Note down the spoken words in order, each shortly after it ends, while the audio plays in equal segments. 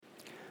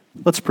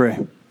Let's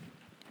pray.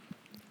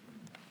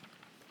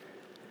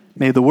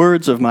 May the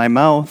words of my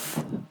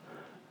mouth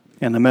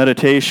and the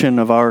meditation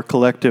of our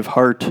collective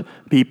heart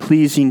be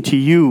pleasing to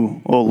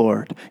you, O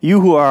Lord,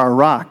 you who are our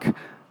rock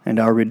and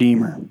our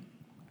Redeemer.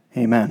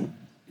 Amen.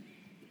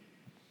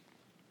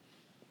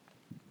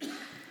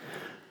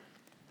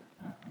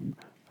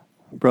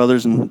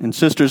 Brothers and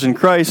sisters in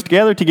Christ,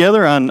 gather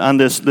together on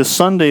this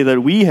Sunday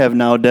that we have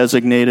now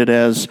designated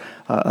as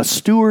a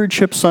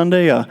Stewardship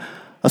Sunday, a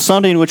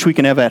Sunday in which we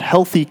can have that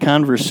healthy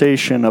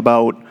conversation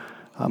about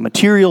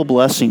material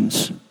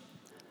blessings.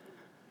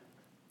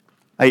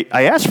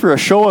 I asked for a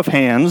show of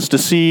hands to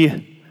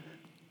see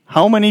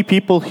how many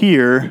people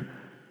here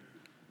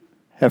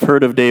have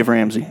heard of Dave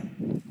Ramsey.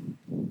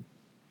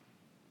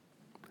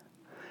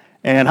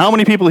 And how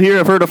many people here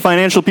have heard of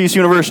Financial Peace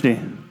University?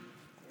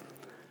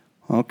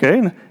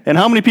 Okay. And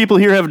how many people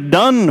here have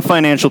done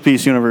Financial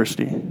Peace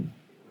University?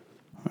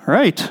 All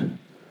right.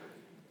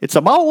 It's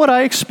about what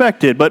I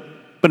expected, but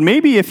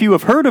maybe if you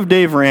have heard of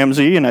Dave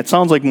Ramsey, and it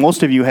sounds like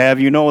most of you have,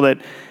 you know that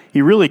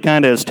he really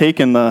kind of has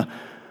taken the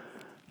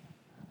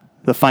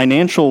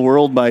financial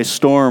world by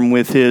storm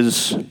with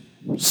his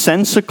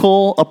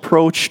sensical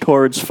approach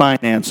towards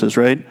finances,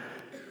 right?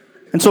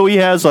 And so he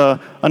has a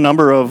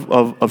number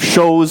of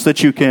shows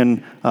that you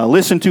can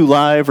listen to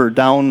live or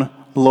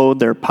download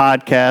their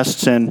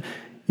podcasts, and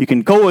you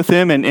can go with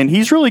him, and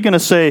he's really going to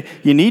say,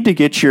 you need to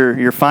get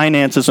your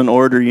finances in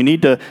order. You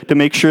need to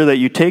make sure that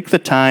you take the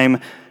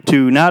time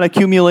to not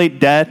accumulate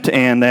debt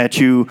and that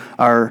you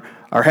are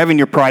having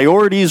your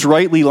priorities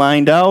rightly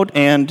lined out,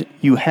 and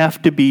you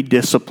have to be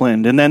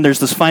disciplined. And then there's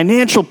this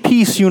Financial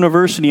Peace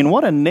University, and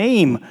what a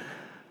name.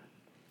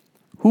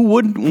 Who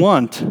wouldn't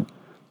want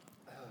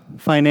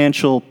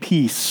financial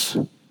peace?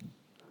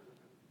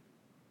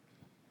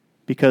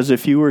 Because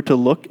if you were to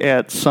look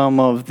at some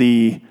of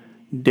the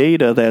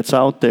data that's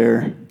out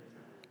there,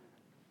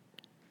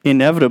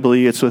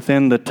 inevitably it's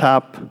within the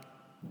top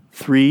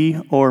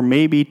 3 or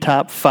maybe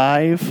top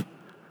 5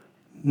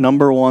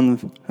 number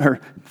one or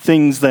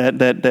things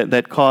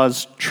that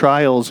cause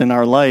trials in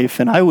our life.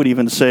 And I would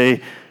even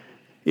say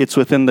it's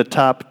within the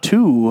top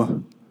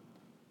 2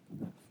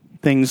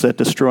 things that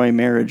destroy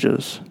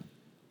marriages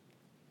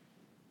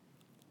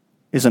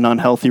is an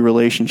unhealthy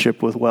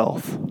relationship with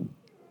wealth,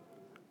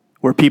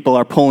 where people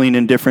are pulling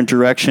in different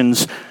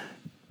directions.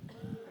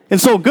 And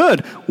so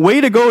good.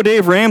 Way to go,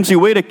 Dave Ramsey.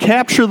 Way to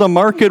capture the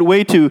market.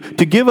 Way to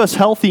give us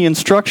healthy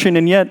instruction.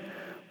 And yet,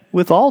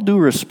 with all due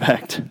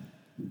respect,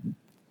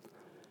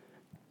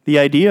 the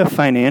idea of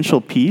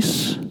financial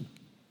peace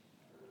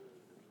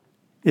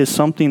is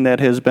something that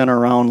has been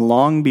around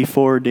long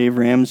before Dave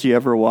Ramsey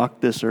ever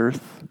walked this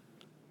earth.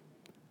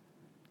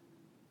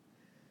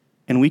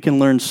 And we can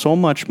learn so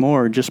much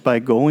more just by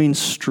going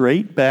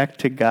straight back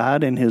to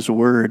God and His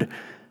Word.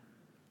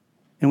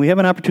 And we have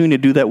an opportunity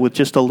to do that with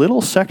just a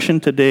little section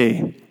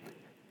today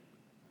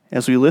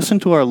as we listen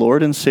to our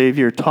Lord and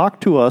Savior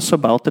talk to us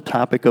about the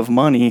topic of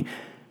money.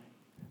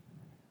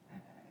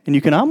 And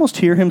you can almost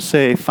hear Him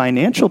say,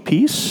 financial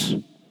peace?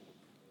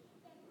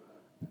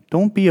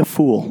 Don't be a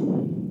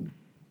fool.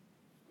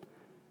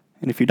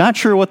 And if you're not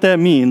sure what that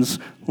means,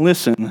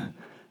 listen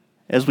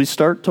as we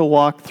start to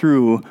walk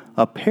through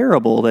a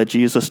parable that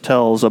Jesus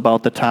tells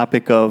about the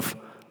topic of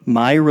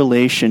my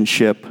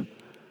relationship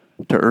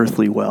to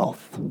earthly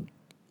wealth.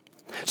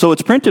 So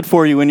it's printed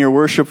for you in your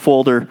worship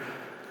folder,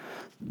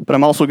 but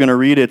I'm also going to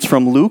read it. It's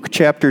from Luke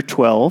chapter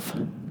 12,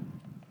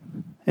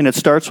 and it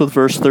starts with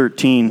verse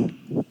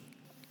 13.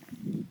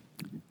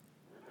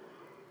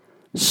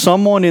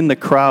 Someone in the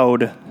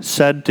crowd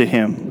said to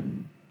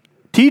him,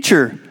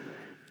 "Teacher,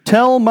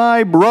 tell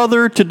my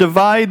brother to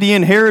divide the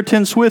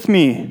inheritance with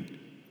me."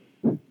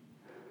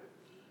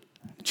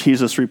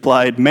 Jesus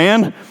replied,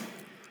 "Man,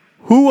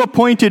 who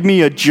appointed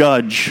me a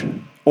judge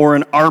or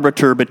an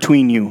arbiter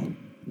between you?"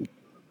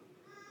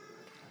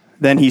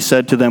 Then he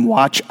said to them,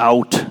 "Watch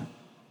out.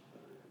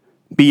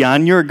 Be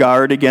on your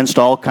guard against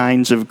all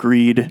kinds of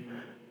greed.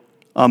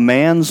 A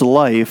man's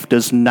life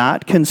does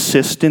not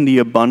consist in the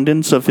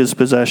abundance of his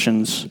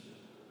possessions."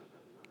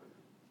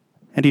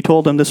 And he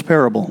told them this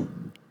parable.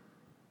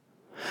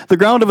 The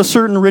ground of a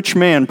certain rich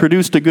man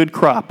produced a good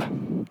crop.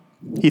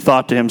 He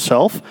thought to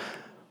himself,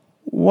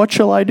 "What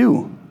shall I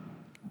do?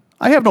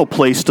 I have no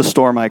place to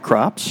store my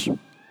crops."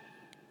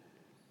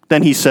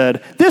 Then he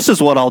said, "This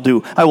is what I'll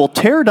do. I will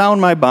tear down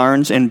my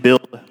barns and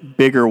build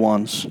bigger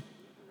ones.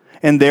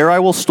 And there I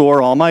will store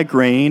all my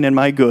grain and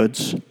my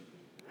goods.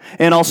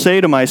 And I'll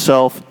say to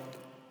myself,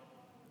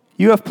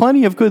 you have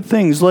plenty of good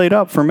things laid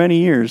up for many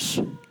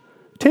years.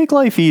 Take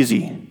life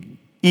easy.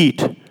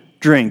 Eat,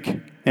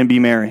 drink, and be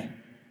merry."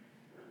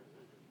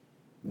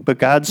 But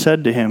God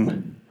said to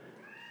him,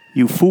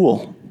 "You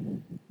fool.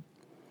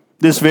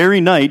 This very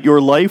night your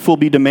life will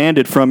be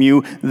demanded from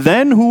you.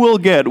 Then who will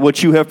get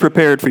what you have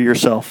prepared for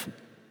yourself?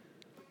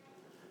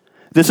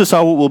 This is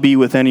how it will be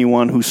with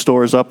anyone who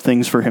stores up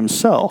things for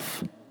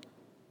himself,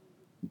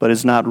 but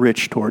is not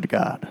rich toward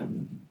God."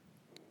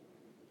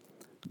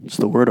 It's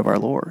the word of our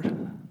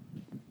Lord.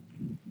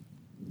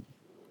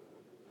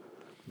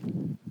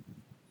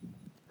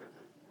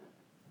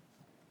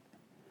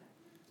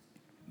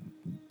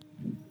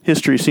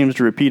 history seems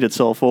to repeat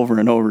itself over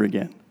and over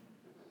again.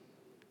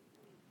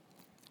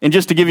 And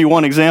just to give you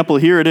one example,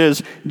 here it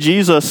is.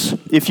 Jesus,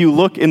 if you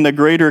look in the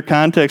greater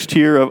context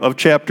here of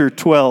chapter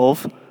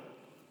 12,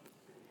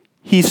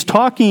 he's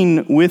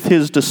talking with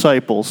his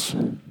disciples,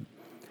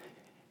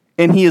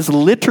 and he is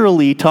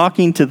literally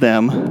talking to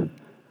them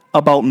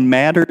about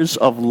matters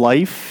of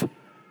life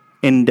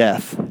and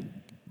death.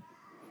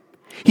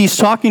 He's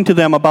talking to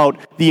them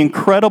about the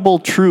incredible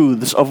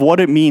truths of what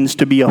it means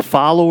to be a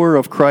follower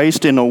of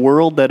Christ in a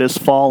world that is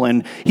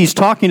fallen. He's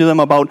talking to them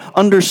about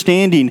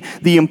understanding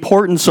the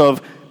importance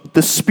of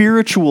the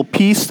spiritual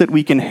peace that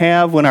we can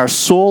have when our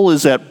soul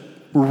is at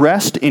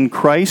rest in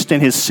Christ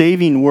and his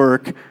saving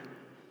work,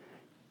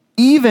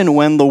 even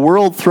when the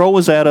world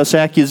throws at us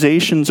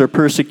accusations or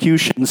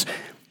persecutions.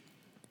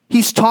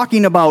 He's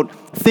talking about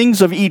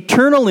things of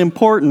eternal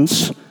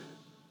importance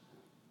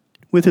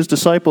with his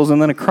disciples,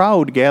 and then a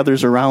crowd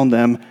gathers around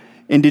them.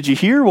 And did you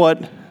hear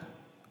what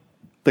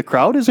the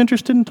crowd is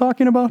interested in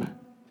talking about?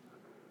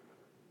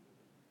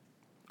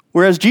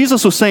 Whereas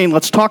Jesus was saying,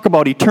 let's talk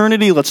about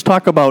eternity, let's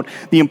talk about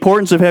the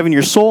importance of having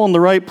your soul in the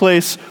right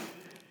place,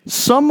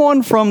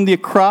 someone from the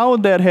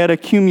crowd that had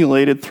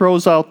accumulated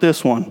throws out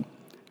this one.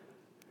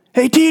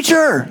 Hey,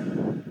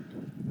 teacher,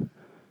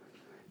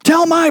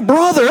 tell my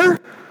brother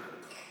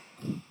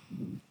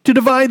to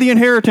divide the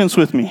inheritance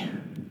with me.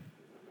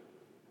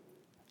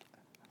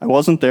 I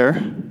wasn't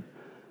there,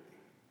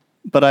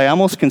 but I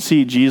almost can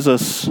see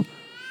Jesus'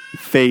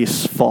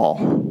 face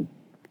fall.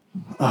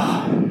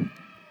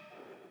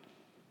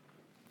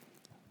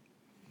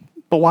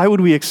 But why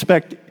would we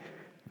expect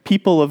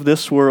people of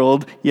this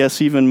world, yes,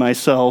 even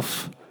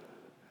myself,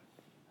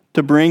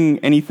 to bring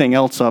anything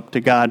else up to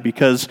God?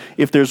 Because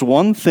if there's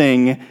one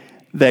thing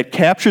that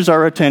captures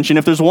our attention,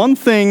 if there's one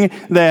thing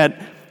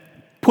that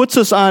puts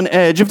us on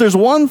edge, if there's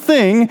one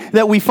thing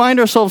that we find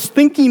ourselves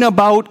thinking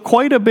about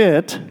quite a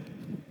bit,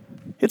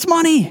 it's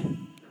money.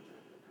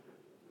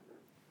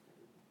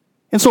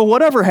 And so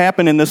whatever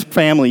happened in this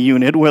family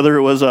unit, whether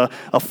it was a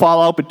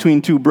fallout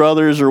between two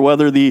brothers or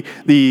whether the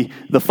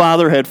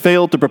father had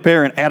failed to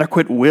prepare an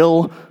adequate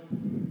will,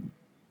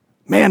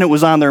 man, it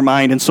was on their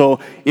mind. And so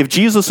if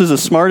Jesus is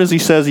as smart as he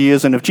says he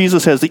is, and if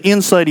Jesus has the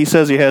insight he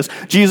says he has,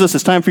 Jesus,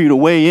 it's time for you to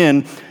weigh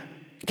in.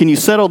 Can you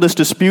settle this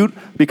dispute?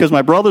 Because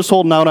my brother's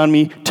holding out on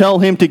me. Tell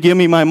him to give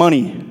me my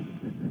money.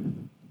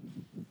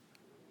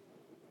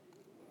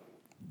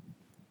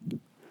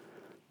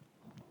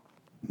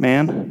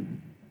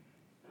 Man,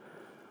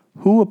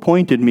 who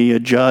appointed me a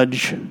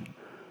judge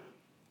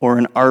or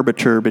an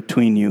arbiter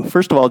between you?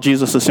 First of all,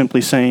 Jesus is simply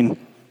saying,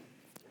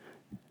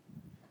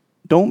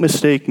 don't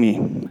mistake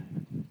me.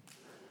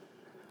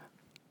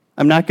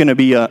 I'm not going to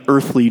be an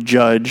earthly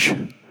judge,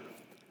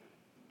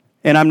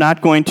 and I'm not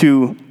going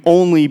to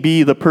only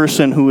be the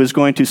person who is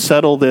going to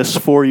settle this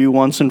for you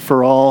once and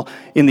for all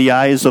in the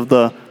eyes of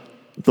the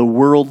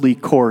worldly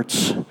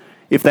courts.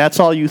 If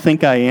that's all you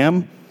think I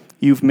am,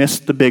 you've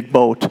missed the big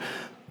boat.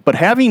 But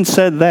having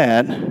said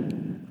that,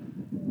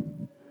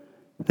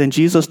 then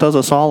Jesus does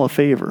us all a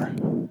favor.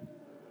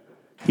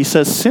 He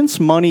says, since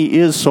money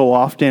is so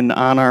often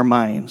on our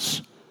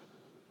minds,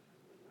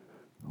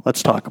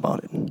 let's talk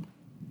about it.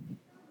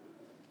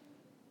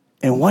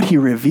 And what he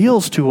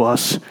reveals to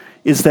us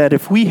is that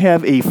if we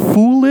have a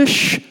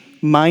foolish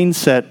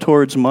mindset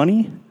towards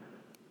money,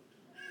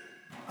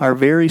 our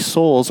very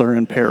souls are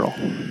in peril.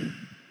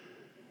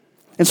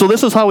 And so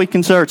this is how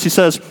he starts. He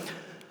says,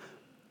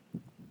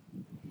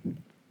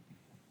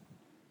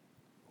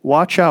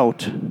 watch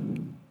out.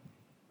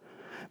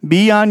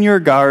 Be on your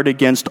guard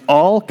against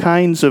all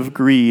kinds of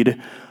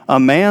greed. A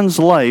man's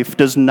life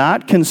does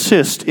not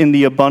consist in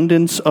the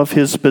abundance of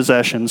his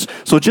possessions.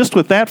 So just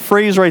with that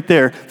phrase right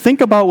there,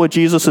 think about what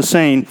Jesus is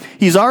saying.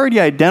 He's already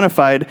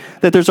identified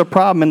that there's a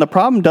problem, and the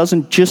problem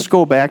doesn't just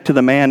go back to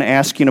the man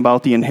asking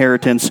about the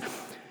inheritance.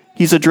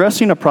 He's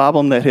addressing a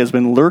problem that has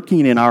been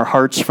lurking in our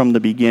hearts from the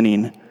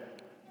beginning.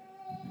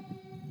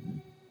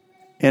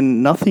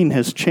 And nothing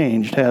has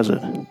changed, has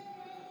it?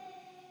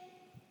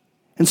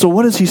 And so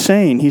what is he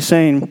saying? He's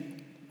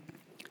saying,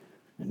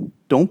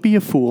 don't be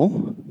a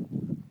fool.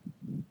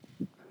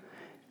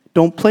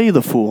 Don't play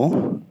the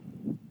fool.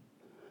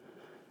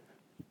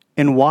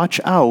 And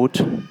watch out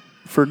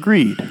for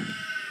greed.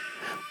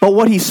 But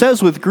what he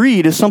says with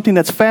greed is something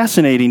that's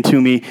fascinating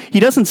to me. He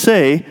doesn't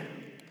say,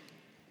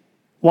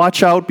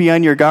 watch out, be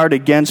on your guard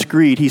against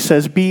greed. He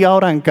says, be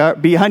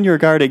on your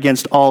guard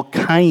against all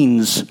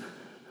kinds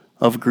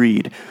of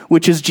greed,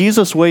 which is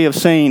Jesus' way of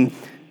saying,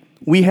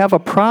 we have a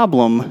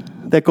problem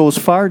that goes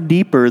far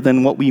deeper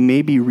than what we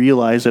maybe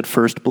realize at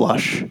first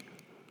blush.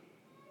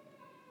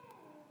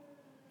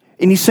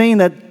 And he's saying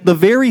that the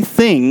very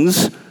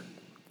things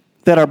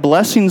that are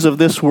blessings of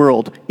this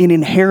world, in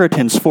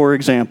inheritance, for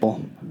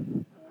example,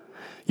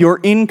 your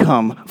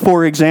income,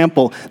 for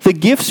example, the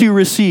gifts you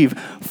receive,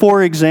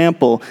 for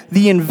example,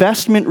 the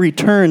investment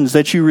returns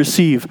that you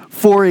receive,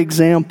 for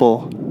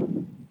example,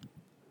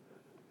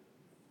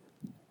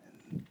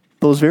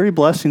 those very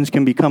blessings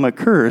can become a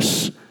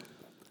curse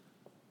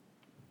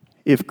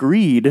if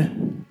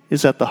greed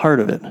is at the heart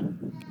of it.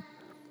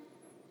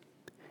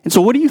 And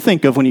so what do you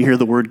think of when you hear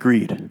the word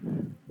greed?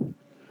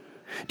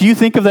 Do you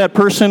think of that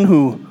person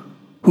who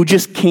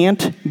just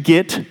can't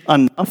get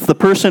enough? The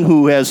person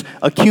who has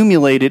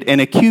accumulated and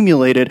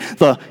accumulated,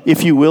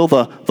 if you will,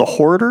 the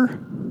hoarder?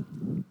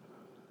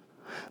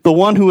 The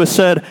one who has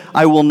said,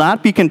 I will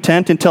not be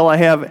content until I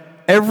have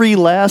every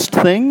last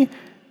thing,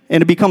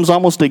 and it becomes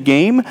almost a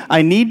game.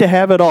 I need to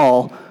have it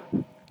all.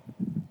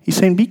 He's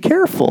saying, be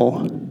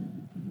careful.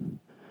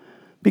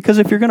 Because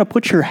if you're going to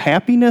put your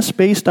happiness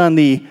based on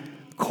the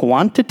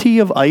quantity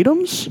of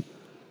items,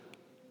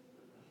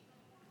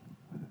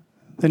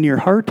 then your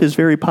heart is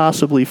very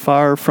possibly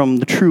far from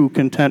the true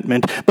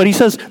contentment. But he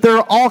says there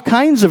are all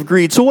kinds of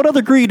greed. So what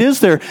other greed is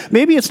there?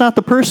 Maybe it's not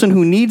the person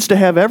who needs to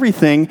have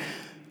everything,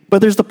 but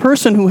there's the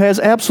person who has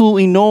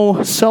absolutely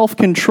no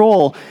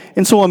self-control.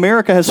 And so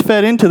America has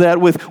fed into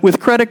that with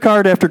credit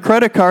card after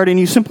credit card, and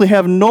you simply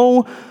have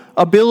no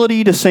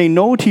ability to say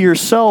no to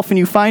yourself, and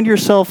you find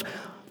yourself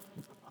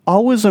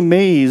always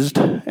amazed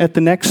at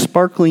the next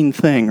sparkling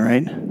thing,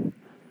 right?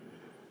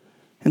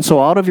 And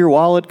so out of your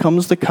wallet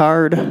comes the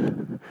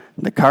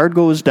card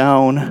goes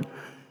down,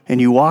 and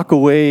you walk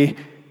away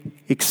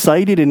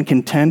excited and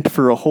content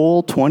for a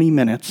whole 20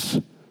 minutes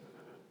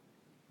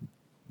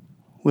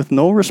with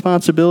no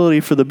responsibility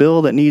for the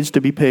bill that needs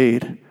to be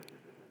paid.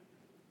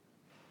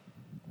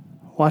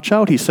 Watch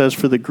out, he says,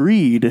 for the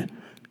greed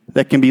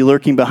that can be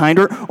lurking behind,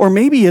 or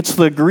maybe it's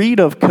the greed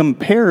of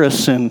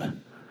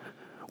comparison,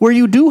 where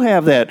you do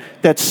have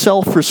that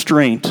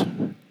self-restraint.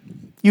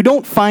 You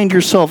don't find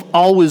yourself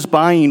always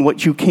buying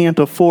what you can't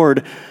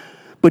afford,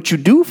 but you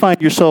do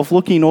find yourself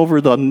looking over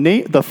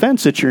the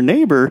fence at your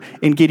neighbor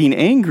and getting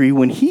angry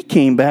when he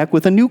came back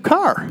with a new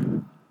car.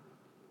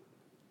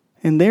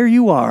 And there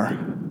you are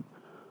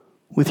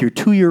with your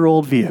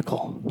 2-year-old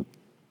vehicle.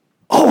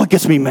 Oh, it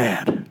gets me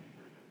mad.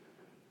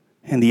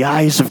 And the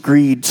eyes of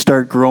greed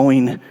start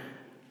growing, and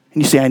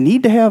you say, I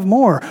need to have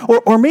more.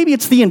 Or maybe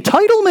it's the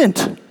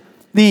entitlement.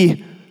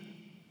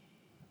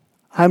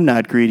 I'm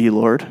not greedy,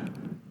 Lord.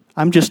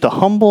 I'm just a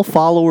humble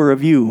follower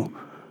of you.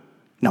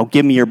 Now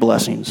give me your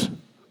blessings.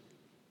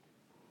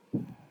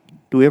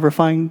 Do we ever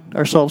find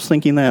ourselves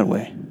thinking that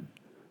way?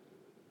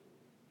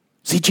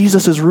 See,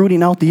 Jesus is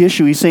rooting out the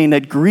issue. He's saying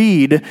that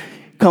greed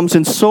comes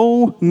in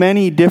so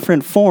many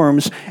different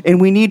forms,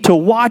 and we need to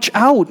watch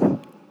out.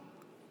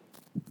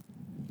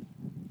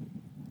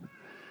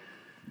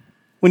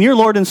 When your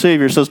Lord and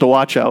Savior says to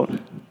watch out,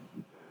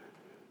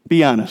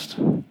 be honest.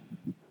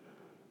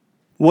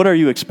 What are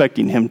you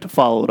expecting him to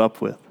follow it up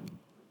with?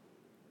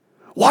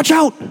 Watch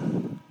out!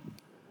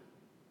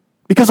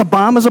 Because a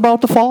bomb is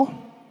about to fall?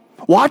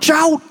 Watch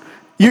out!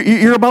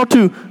 You're about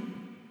to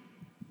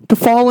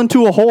fall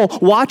into a hole.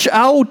 Watch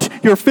out!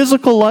 Your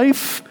physical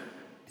life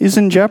is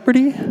in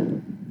jeopardy.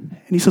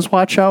 And he says,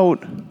 watch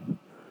out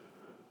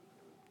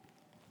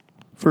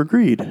for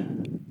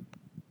greed.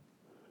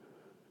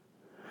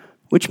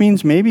 Which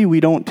means maybe we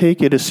don't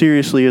take it as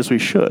seriously as we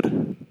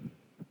should.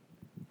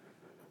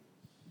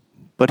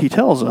 But he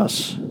tells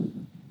us,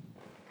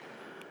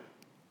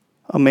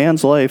 a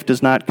man's life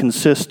does not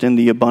consist in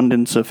the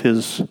abundance of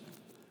his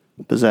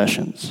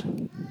possessions,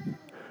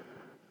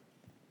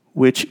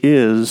 which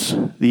is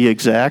the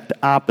exact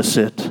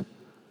opposite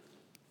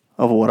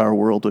of what our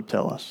world would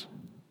tell us.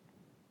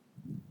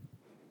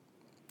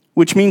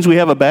 Which means we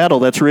have a battle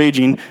that's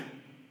raging,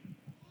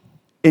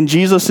 and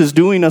Jesus is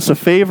doing us a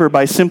favor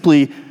by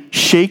simply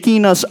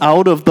shaking us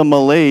out of the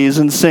malaise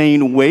and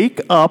saying, wake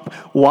up,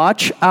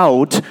 watch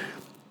out,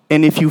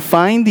 and if you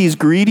find these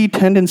greedy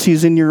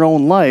tendencies in your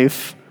own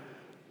life,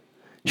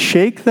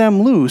 shake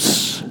them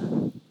loose,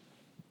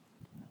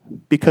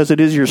 because it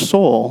is your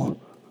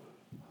soul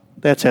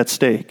that's at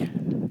stake.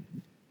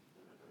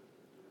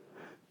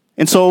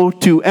 And so,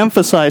 to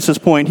emphasize his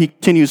point, he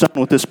continues on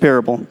with this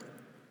parable.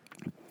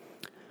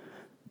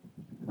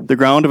 The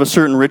ground of a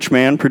certain rich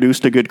man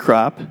produced a good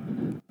crop.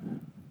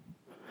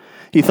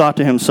 He thought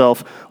to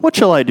himself, what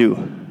shall I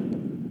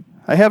do?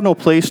 I have no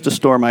place to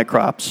store my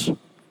crops.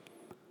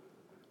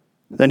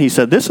 Then he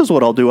said, this is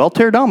what I'll do. I'll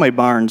tear down my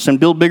barns and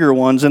build bigger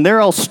ones, and there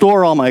I'll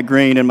store all my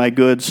grain and my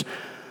goods.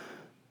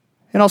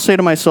 And I'll say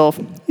to myself,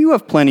 you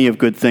have plenty of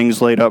good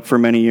things laid up for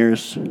many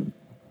years.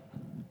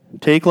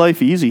 Take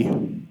life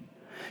easy.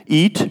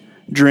 Eat,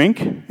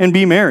 drink, and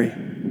be merry.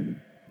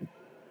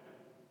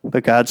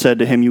 But God said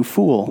to him, you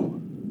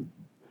fool.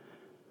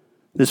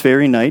 This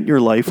very night your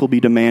life will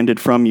be demanded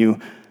from you.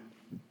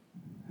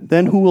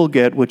 Then who will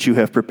get what you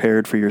have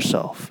prepared for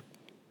yourself?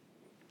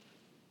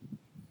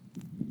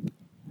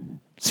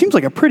 Seems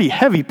like a pretty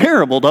heavy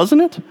parable, doesn't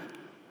it?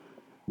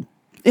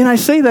 And I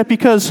say that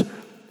because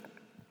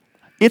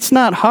it's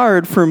not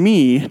hard for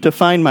me to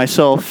find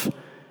myself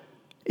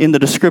in the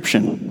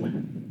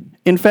description.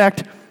 In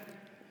fact,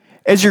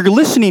 as you're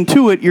listening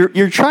to it,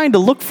 you're trying to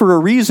look for a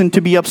reason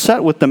to be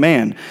upset with the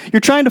man. You're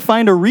trying to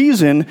find a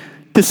reason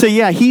to say,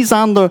 yeah, he's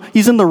in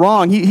the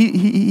wrong.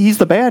 He's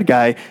the bad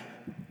guy.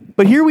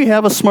 But here we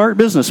have a smart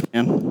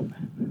businessman.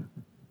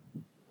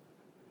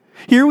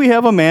 Here we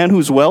have a man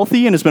who's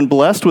wealthy and has been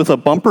blessed with a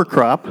bumper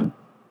crop.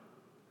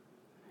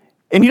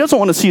 And he doesn't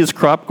want to see his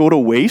crop go to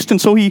waste. And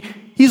so he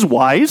He's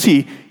wise.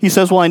 He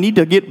says, well, I need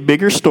to get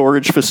bigger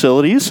storage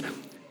facilities.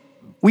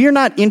 We are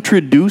not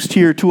introduced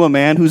here to a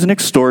man who's an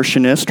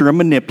extortionist or a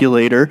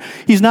manipulator.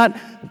 He's not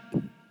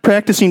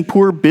practicing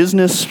poor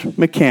business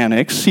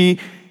mechanics. He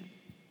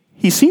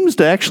seems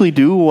to actually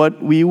do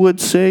what we would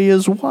say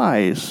is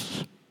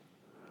wise.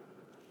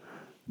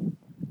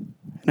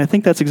 And I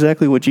think that's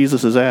exactly what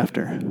Jesus is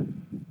after.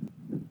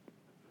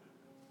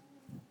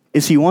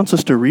 Is he wants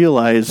us to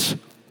realize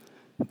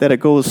that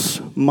it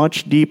goes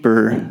much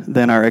deeper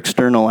than our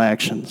external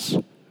actions.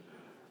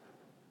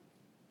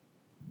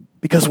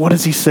 Because what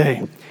does he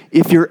say?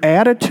 If your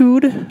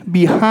attitude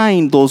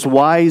behind those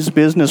wise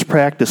business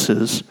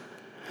practices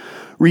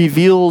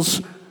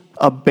reveals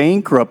a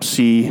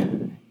bankruptcy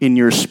in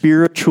your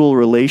spiritual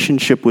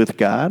relationship with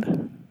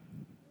God,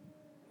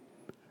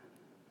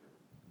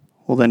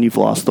 well, then you've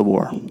lost the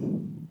war.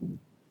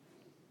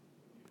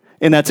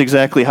 And that's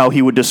exactly how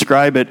he would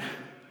describe it.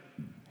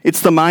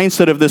 It's the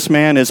mindset of this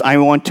man is, I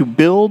want to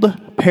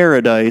build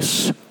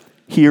paradise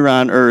here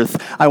on earth.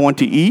 I want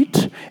to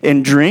eat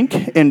and drink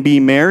and be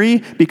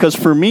merry, because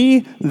for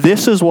me,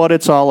 this is what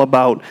it's all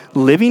about.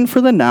 Living for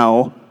the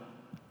now,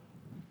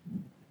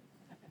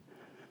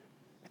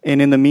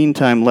 and in the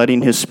meantime,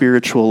 letting his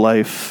spiritual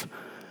life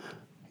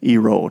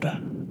erode.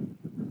 And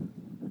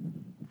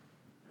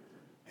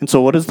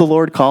so what does the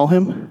Lord call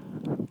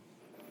him?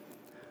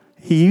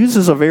 He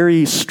uses a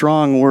very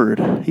strong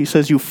word. He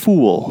says, you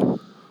fool.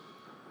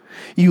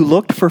 You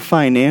looked for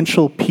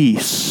financial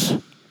peace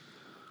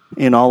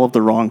in all of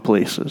the wrong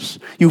places.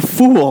 You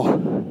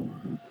fool.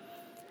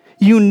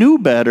 You knew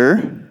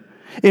better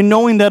in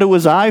knowing that it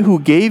was I who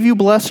gave you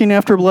blessing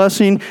after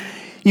blessing.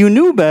 You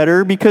knew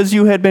better because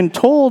you had been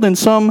told in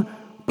some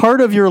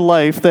part of your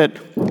life that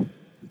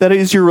it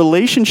is your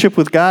relationship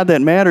with God that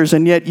matters,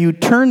 and yet you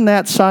turned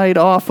that side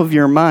off of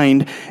your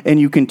mind and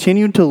you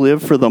continued to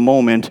live for the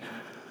moment.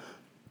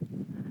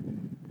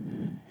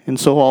 And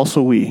so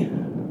also we.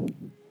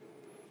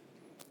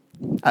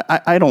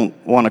 I don't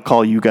want to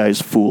call you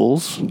guys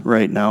fools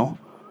right now,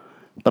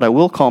 but I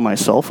will call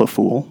myself a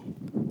fool.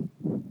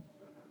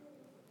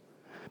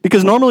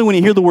 Because normally when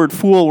you hear the word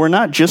fool, we're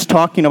not just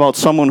talking about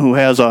someone who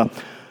has a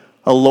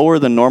lower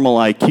than normal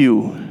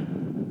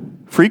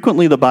IQ.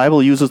 Frequently the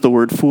Bible uses the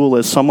word fool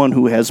as someone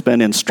who has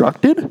been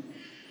instructed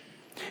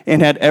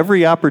and had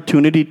every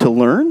opportunity to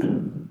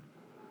learn,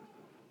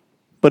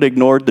 but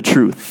ignored the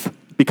truth.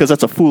 Because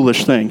that's a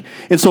foolish thing.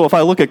 And so if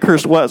I look at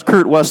Kurt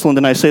Westland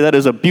and I say that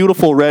is a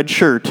beautiful red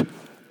shirt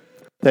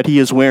that he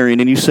is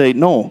wearing, and you say,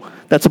 no,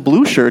 that's a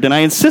blue shirt, and I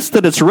insist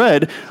that it's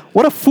red,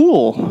 what a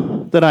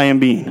fool that I am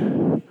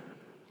being.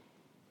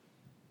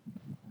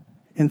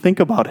 And think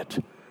about it.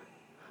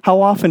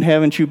 How often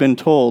haven't you been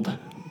told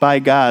by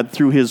God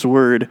through his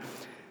word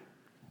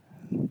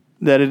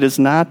that it is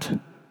not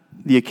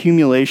the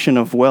accumulation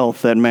of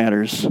wealth that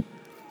matters?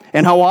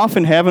 And how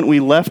often haven't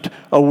we left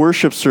a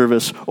worship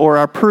service or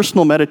our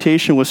personal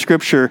meditation with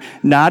Scripture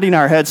nodding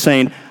our head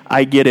saying,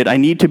 I get it, I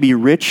need to be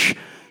rich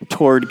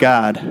toward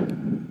God.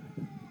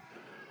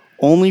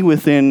 Only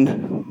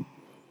within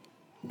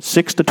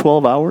 6 to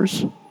 12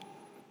 hours,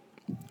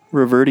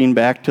 reverting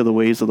back to the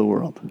ways of the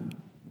world.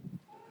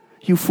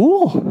 You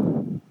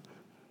fool.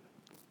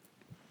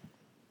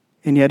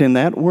 And yet in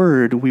that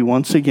word, we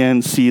once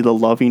again see the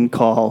loving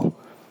call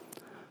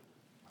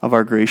of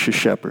our gracious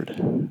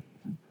shepherd.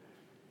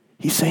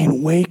 He's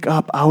saying, wake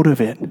up out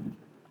of it.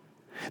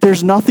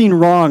 There's nothing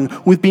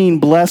wrong with being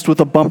blessed with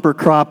a bumper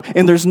crop,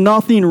 and there's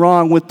nothing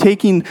wrong with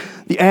taking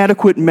the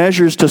adequate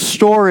measures to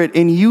store it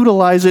and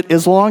utilize it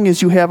as long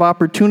as you have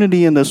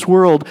opportunity in this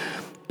world.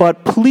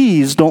 But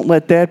please don't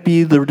let that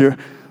be the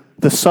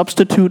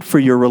substitute for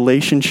your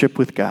relationship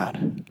with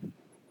God.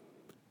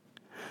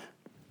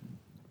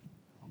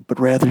 But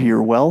rather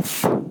your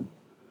wealth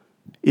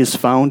is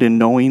found in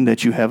knowing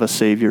that you have a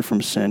Savior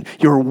from sin.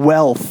 Your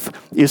wealth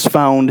is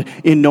found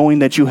in knowing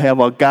that you have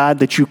a God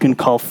that you can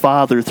call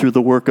Father through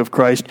the work of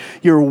Christ.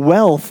 Your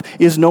wealth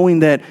is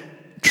knowing that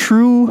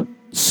true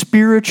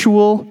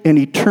spiritual and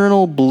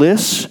eternal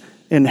bliss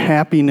and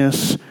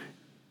happiness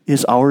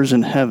is ours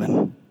in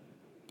heaven.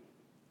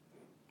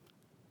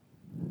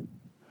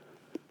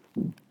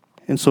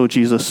 And so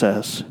Jesus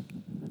says,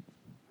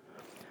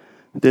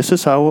 this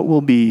is how it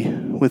will be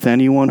with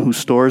anyone who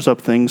stores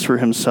up things for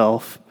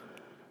himself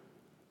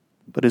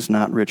but is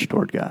not rich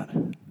toward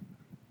God.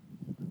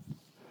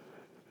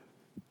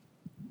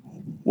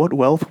 What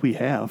wealth we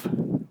have.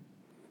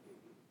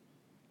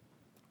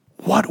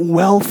 What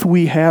wealth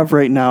we have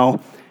right now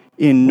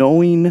in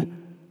knowing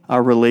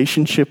our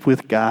relationship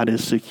with God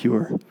is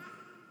secure.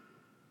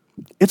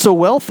 It's a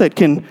wealth that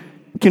can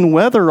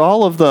weather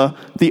all of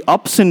the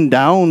ups and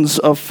downs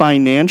of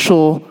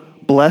financial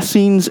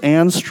blessings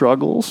and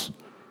struggles.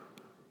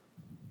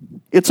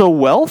 It's a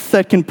wealth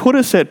that can put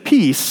us at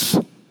peace.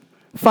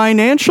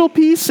 Financial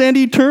peace and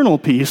eternal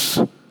peace.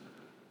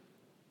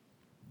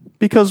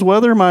 Because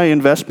whether my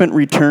investment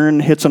return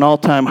hits an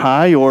all-time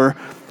high or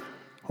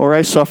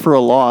I suffer a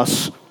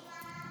loss,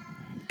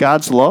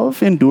 God's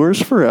love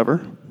endures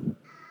forever.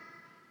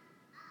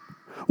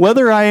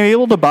 Whether I am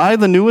able to buy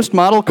the newest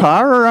model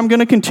car or I'm going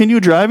to continue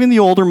driving the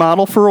older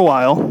model for a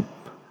while,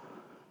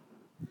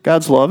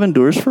 God's love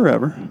endures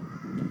forever.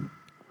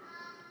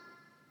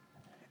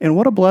 And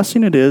what a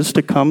blessing it is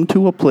to come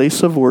to a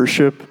place of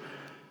worship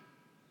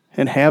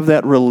and have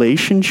that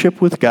relationship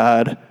with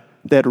God,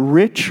 that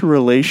rich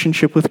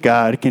relationship with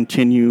God,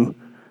 continue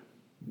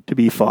to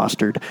be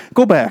fostered.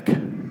 Go back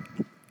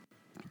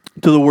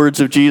to the words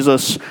of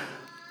Jesus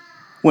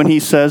when he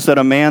says that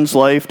a man's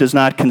life does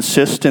not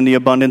consist in the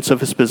abundance of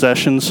his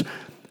possessions.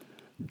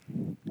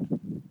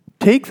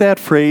 Take that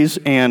phrase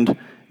and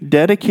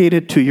dedicate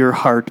it to your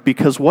heart,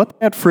 because what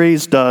that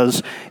phrase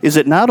does is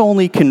it not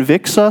only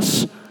convicts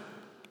us,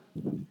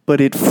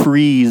 but it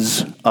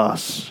frees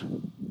us.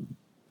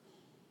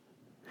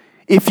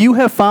 If you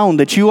have found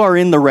that you are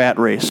in the rat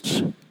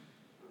race,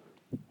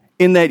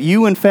 in that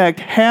you in fact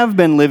have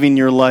been living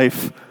your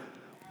life,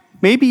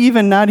 maybe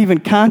even not even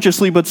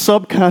consciously, but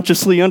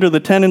subconsciously under the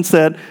tenets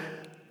that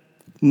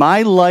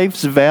my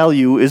life's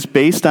value is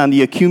based on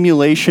the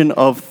accumulation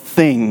of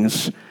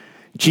things,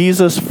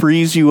 Jesus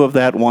frees you of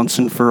that once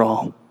and for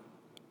all.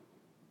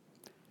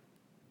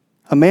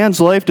 A man's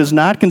life does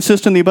not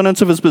consist in the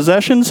abundance of his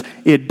possessions.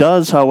 It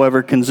does,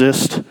 however,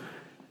 consist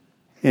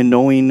in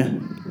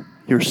knowing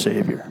your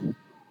Savior.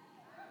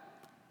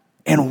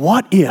 And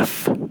what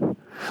if,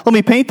 let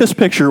me paint this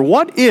picture,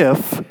 what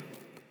if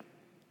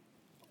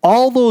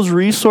all those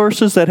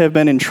resources that have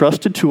been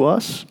entrusted to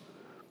us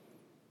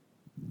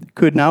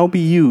could now be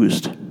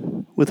used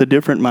with a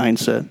different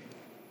mindset,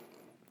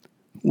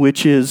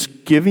 which is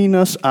giving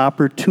us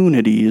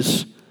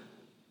opportunities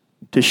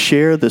to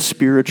share the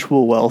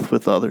spiritual wealth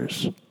with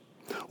others?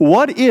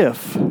 What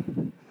if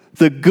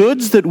the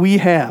goods that we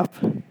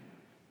have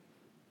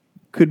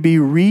could be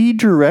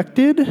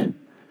redirected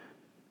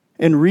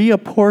and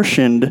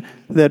reapportioned,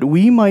 that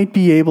we might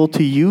be able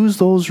to use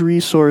those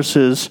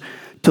resources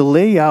to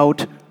lay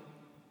out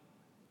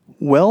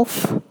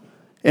wealth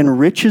and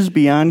riches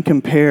beyond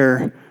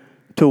compare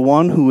to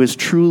one who is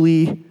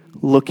truly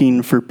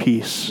looking for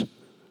peace?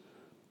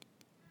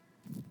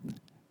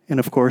 And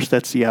of course,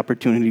 that's the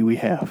opportunity we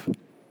have.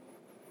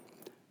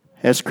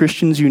 As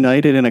Christians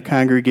united in a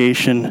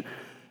congregation,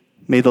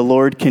 may the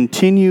Lord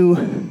continue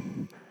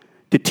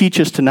to teach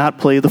us to not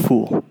play the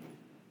fool,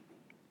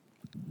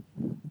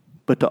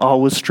 but to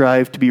always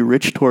strive to be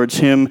rich towards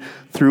Him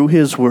through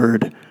His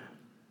Word.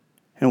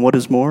 And what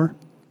is more,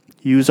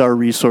 use our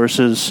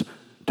resources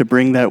to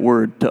bring that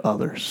Word to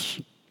others.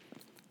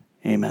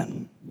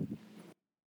 Amen.